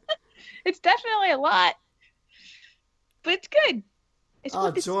 It's definitely a lot, but it's good.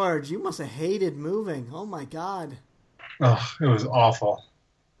 George, you must have hated moving. Oh my God. Oh, it was awful.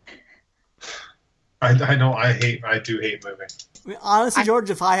 I do hate moving. I mean, honestly,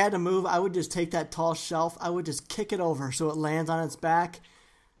 George, if I had to move, I would just take that tall shelf. I would just kick it over so it lands on its back,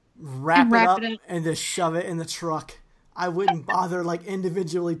 wrap it up, and just shove it in the truck. I wouldn't bother like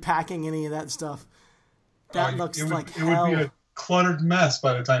individually packing any of that stuff. That looks like hell. It would be a cluttered mess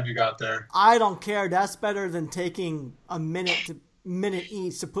by the time you got there. I don't care. That's better than taking a minute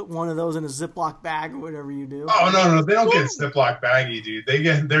each to put one of those in a Ziploc bag or whatever you do. Oh no, they don't get Ziploc baggy, dude. They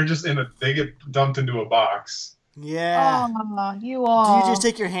get dumped into a box. Yeah. Oh, you are. Do you just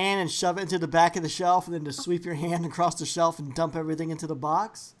take your hand and shove it into the back of the shelf and then just sweep your hand across the shelf and dump everything into the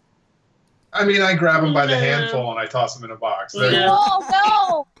box? I mean, I grab them by the handful and I toss them in a box. Oh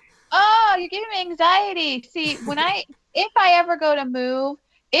no! Oh, you're giving me anxiety. See, if I ever go to move,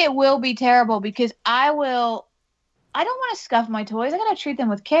 it will be terrible because I don't want to scuff my toys. I gotta treat them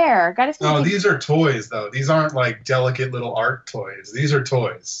with care. No, these are toys, though. These aren't like delicate little art toys. These are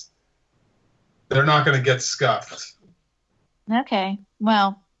toys. They're not gonna get scuffed. Okay.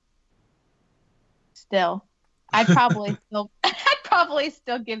 Well, still, I'd probably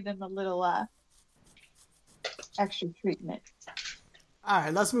still give them a little extra treatment. All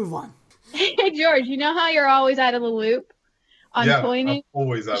right, let's move on. Hey, George, you know how you're always out of the loop on toy news? I'm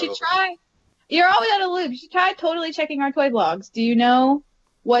always out of the loop. You're always out of the loop. You should try totally checking our toy blogs. Do you know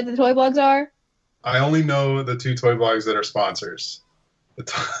what the toy blogs are? I only know the 2 toy blogs that are sponsors.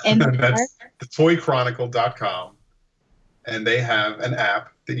 That's thetoychronicle.com, and they have an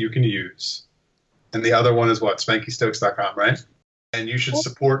app that you can use. And the other one is what? SpankyStokes.com, right? And you should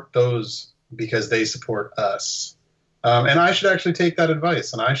support those because they support us. And I should actually take that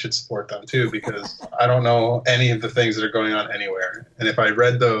advice, and I should support them too, because I don't know any of the things that are going on anywhere. And if I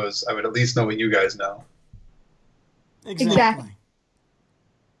read those, I would at least know what you guys know. Exactly.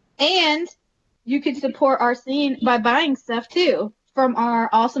 And you could support our scene by buying stuff too from our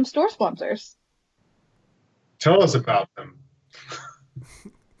awesome store sponsors. Tell us about them.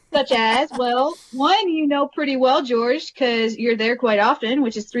 Such as, well, one you know pretty well, George, because you're there quite often,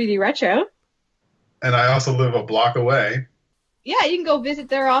 which is 3D Retro. And I also live a block away. Yeah, you can go visit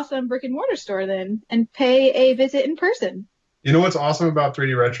their awesome brick and mortar store then and pay a visit in person. You know what's awesome about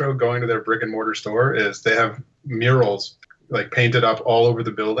 3D Retro going to their brick and mortar store is they have murals like painted up all over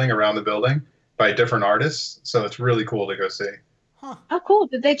the building, around the building by different artists. So it's really cool to go see. Huh. Oh, cool.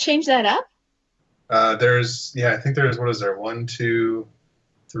 Did they change that up? I think there's, what is there? 1, 2,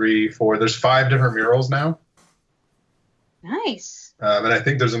 3, 4. There's 5 different murals now. Nice. And I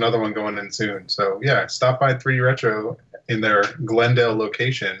think there's another one going in soon. So yeah, stop by 3D Retro in their Glendale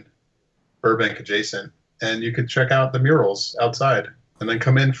location, Burbank adjacent, and you could check out the murals outside and then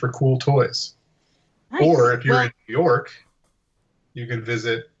come in for cool toys. Nice. Or if you're in New York, you can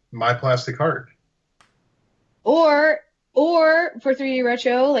visit My Plastic Heart. Or for 3D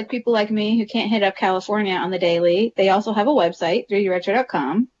Retro, like people like me who can't hit up California on the daily, they also have a website,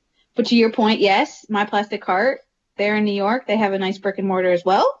 3dretro.com. But to your point, yes, My Plastic Heart, they're in New York. They have a nice brick and mortar as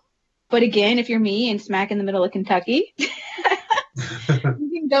well. But again, if you're me and smack in the middle of Kentucky, you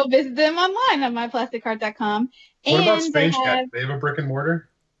can go visit them online on myplasticheart.com. What about Strange Cat? They have a brick and mortar?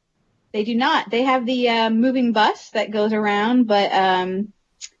 They do not. They have the moving bus that goes around, but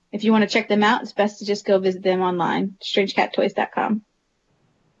if you want to check them out, it's best to just go visit them online, strangecattoys.com.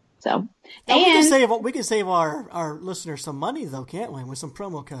 So, and we can save our listeners some money, though, can't we, with some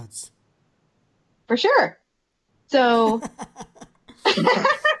promo codes? For sure. So,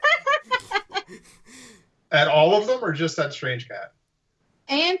 at all of them, or just at Strange Cat?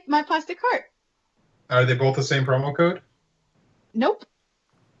 And My Plastic Heart. Are they both the same promo code? Nope.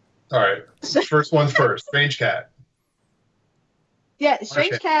 All right. First one's first. Strange Cat. Yeah,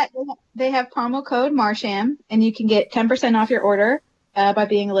 Strange Cat, they have promo code Marsham, and you can get 10% off your order by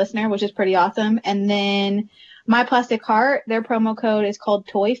being a listener, which is pretty awesome. And then My Plastic Heart, their promo code is called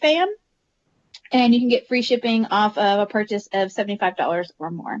ToyFam, and you can get free shipping off of a purchase of $75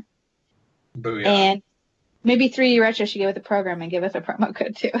 or more. Booyah. And maybe 3D Retro should get with the program and give us a promo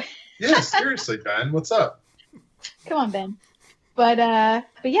code, too. Yeah, seriously, Ben. What's up? Come on, Ben. But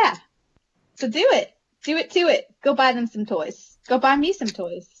yeah. So do it. Do it to it. Go buy them some toys. Go buy me some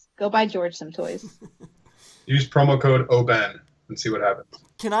toys. Go buy George some toys. Use promo code OBEN and see what happens.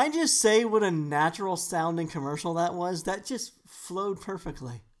 Can I just say what a natural sounding commercial that was? That just flowed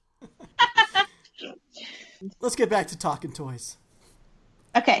perfectly. Let's get back to talking toys.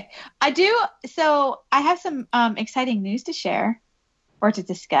 Okay. So I have some exciting news to share or to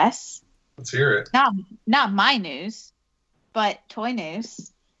discuss. Let's hear it. Not my news, but toy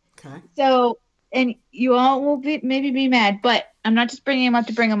news. Okay. So, and you all will maybe be mad, but I'm not just bringing them up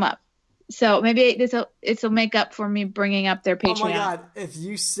to bring them up. So maybe this will make up for me bringing up their Patreon. Oh my God! If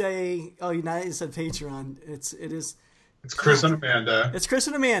you say, you said Patreon, it is. It's Chris and Amanda. It's Chris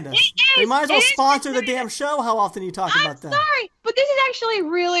and Amanda. They might as well sponsor the damn show. How often you talk about that? I'm sorry, but this is actually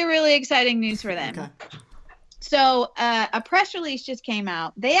really, really exciting news for them. Okay. So a press release just came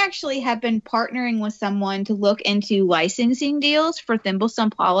out. They actually have been partnering with someone to look into licensing deals for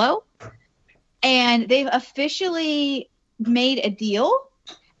Thimblestump Hollow. And they've officially made a deal.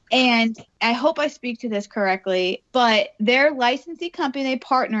 And I hope I speak to this correctly, but their licensing company they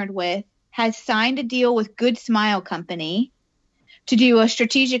partnered with has signed a deal with Good Smile Company to do a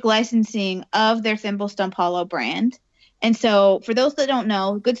strategic licensing of their Thimblestump Hollow brand. And so for those that don't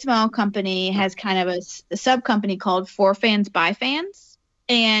know, Good Smile Company has kind of a sub-company called For Fans by Fans.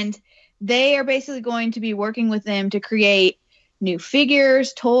 And they are basically going to be working with them to create new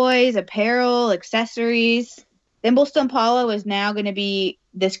figures, toys, apparel, accessories. Thimblestump Hollow is now going to be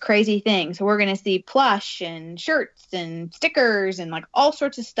this crazy thing. So we're going to see plush and shirts and stickers and like all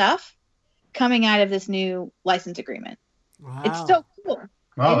sorts of stuff coming out of this new license agreement. Wow. It's so cool.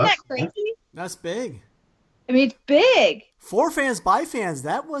 Wow, Isn't that crazy? Cool. That's big. I mean, it's big. For Fans by Fans.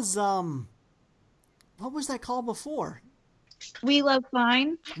 That was what was that called before? We Love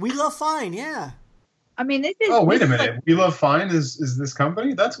Fine. We Love Fine. Yeah. I mean, this is. Oh, wait a minute. Like, We Love Fine is this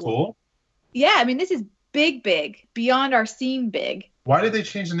company? That's cool. Yeah, I mean, this is big, beyond our scene big. Why did they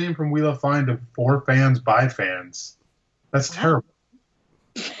change the name from We Love Fine to For Fans by Fans? That's terrible.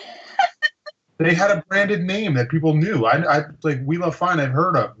 They had a branded name that people knew. I like We Love Fine. I've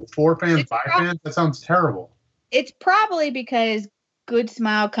heard of For Fans by Fans. That sounds terrible. It's probably because Good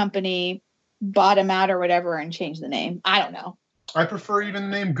Smile Company bought them out or whatever and changed the name. I don't know. I prefer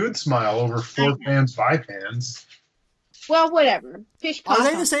even the name Good Smile over For Fans by Fans. Well, whatever. Fish Are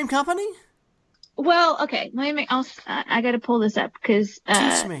they the same company? Well, okay. Let me. I got to pull this up because.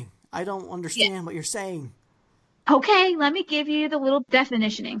 Teach me. I don't understand what you're saying. Okay, let me give you the little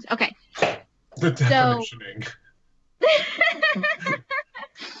definitionings. Okay. The definitioning.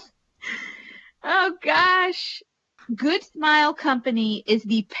 Oh gosh. Good Smile Company is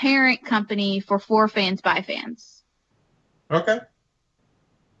the parent company for For Fans by Fans. Okay.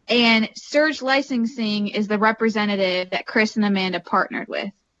 And Surge Licensing is the representative that Chris and Amanda partnered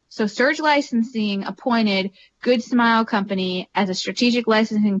with. So Surge Licensing appointed Good Smile Company as a strategic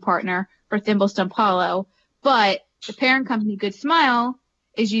licensing partner for Thimble Stump Hollow, but the parent company, Good Smile,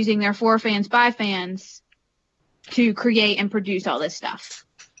 is using their For Fans by Fans to create and produce all this stuff.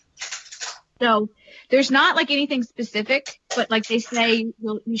 So there's not like anything specific, but like they say,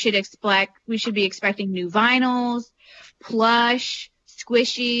 we should be expecting new vinyls, plush,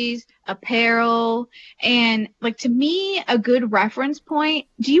 squishies, apparel, and like to me, a good reference point.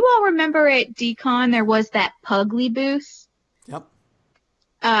 Do you all remember at DCon there was that Pugly booth? Yep.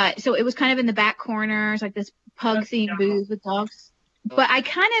 So it was kind of in the back corners, like this pug themed booth with dogs. But I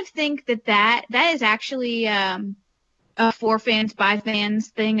kind of think that is actually a For Fans by Fans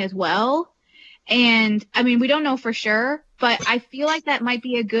thing as well. And I mean, we don't know for sure, but I feel like that might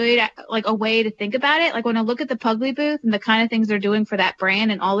be a good, like a way to think about it. Like when I look at the Pugly booth and the kind of things they're doing for that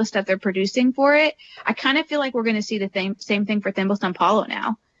brand and all the stuff they're producing for it, I kind of feel like we're going to see the same thing for Thimble Stump Hollow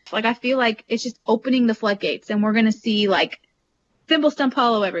now. Like I feel like it's just opening the floodgates and we're going to see like Thimble Stump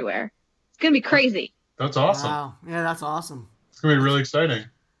Hollow everywhere. It's going to be crazy. That's awesome. Wow. Yeah, that's awesome. It's going to be really exciting.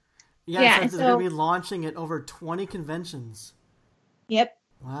 Yeah, so, they're going to be launching at over 20 conventions. Yep.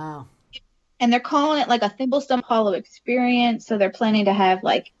 Wow. And they're calling it like a Thimble Stump Hollow experience. So they're planning to have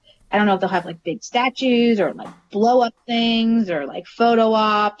like, I don't know if they'll have like big statues or like blow up things or like photo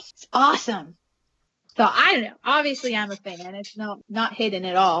ops. It's awesome. So I don't know. Obviously I'm a fan. It's not hidden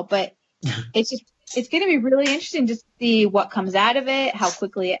at all, but it's going to be really interesting to see what comes out of it, how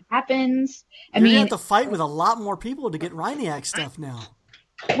quickly it happens. You're going to have to fight with a lot more people to get Rhiniac stuff now.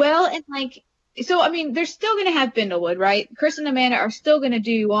 Well, and like, so, I mean, they're still going to have Bindlewood, right? Chris and Amanda are still going to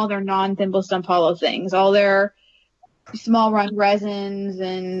do all their non-Thimble Stump Hollow things, all their small run resins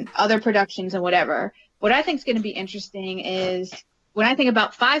and other productions and whatever. What I think is going to be interesting is when I think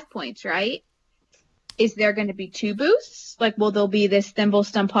about 5 Points, right? Is there going to be 2 booths? Like, will there be this Thimble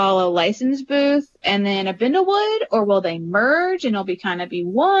Stump Hollow license booth and then a Bindlewood? Or will they merge and it'll be kind of be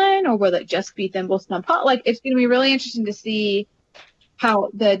one? Or will it just be Thimble Stump Hollow? Like, it's going to be really interesting to see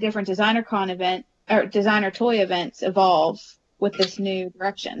how the different DesignerCon event or designer toy events evolve with this new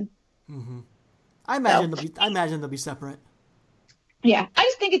direction. Mm-hmm. I imagine they'll be separate. Yeah, I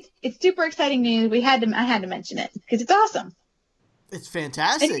just think it's super exciting news. I had to mention it because it's awesome. It's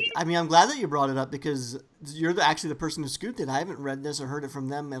fantastic. I mean, I'm glad that you brought it up because you're actually the person who scooped it. I haven't read this or heard it from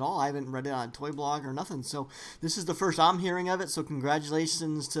them at all. I haven't read it on Toy Blog or nothing. So this is the first I'm hearing of it. So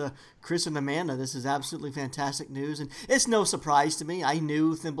congratulations to Chris and Amanda. This is absolutely fantastic news. And it's no surprise to me. I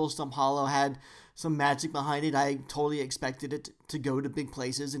knew Thimble Stump Hollow had some magic behind it. I totally expected it to go to big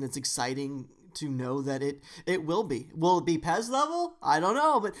places, and it's exciting to know that it will be. Will it be Pez level? I don't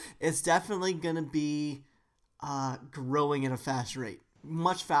know, but it's definitely going to be growing at a fast rate,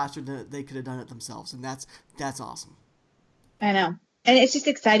 much faster than they could have done it themselves, and that's awesome. I know, and it's just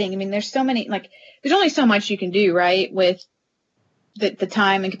exciting. I mean, there's so many, like, there's only so much you can do, right, with the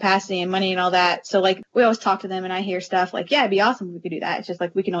time and capacity and money and all that. So, like, we always talk to them, and I hear stuff like, yeah, it'd be awesome if we could do that. It's just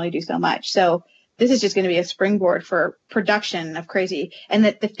like we can only do so much. So this is just going to be a springboard for production of crazy. And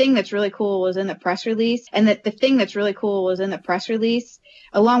that the thing that's really cool was in the press release,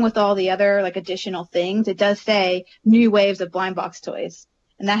 along with all the other like additional things, it does say new waves of blind box toys.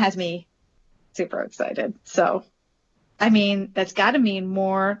 And that has me super excited. So, I mean, that's got to mean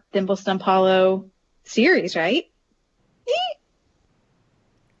more Thimble Stump Hollow series, right?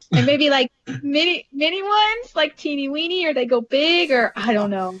 And maybe like mini ones, like teeny weeny, or they go big, or I don't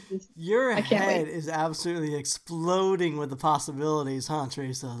know. Your head is absolutely exploding with the possibilities, huh,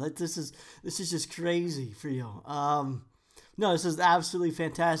 Teresa? Like this is just crazy for you. No, this is absolutely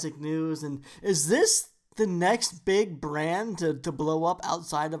fantastic news. And is this the next big brand to blow up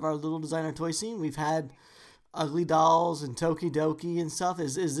outside of our little designer toy scene? We've had Ugly Dolls and Tokidoki and stuff.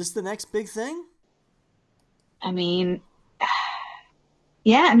 Is this the next big thing? I mean,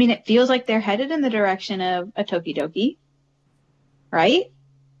 yeah, I mean, it feels like they're headed in the direction of a Tokidoki, right?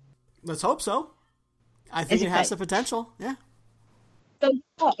 Let's hope so. I think it has the potential, yeah.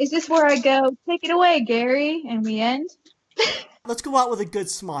 So, is this where I go, take it away, Gary, and we end? Let's go out with a good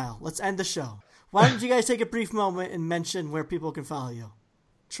smile. Let's end the show. Why don't you guys take a brief moment and mention where people can follow you?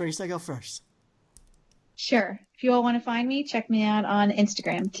 Teresa, go first. Sure. If you all want to find me, check me out on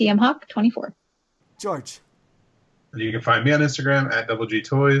Instagram, tmhawk24. George. You can find me on Instagram at Double G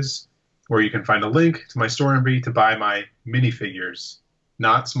Toys, where you can find a link to my store and to buy my minifigures,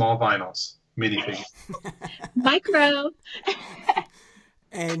 not small vinyls, minifigures. Micro.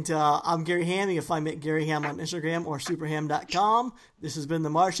 And I'm Gary Ham. You can find me at Gary Ham on Instagram or superham.com. This has been the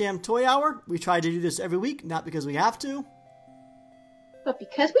Marsham Toy Hour. We try to do this every week, not because we have to, but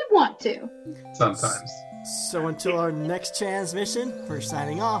because we want to. Sometimes. So until our next transmission, we're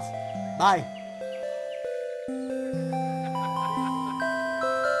signing off. Bye.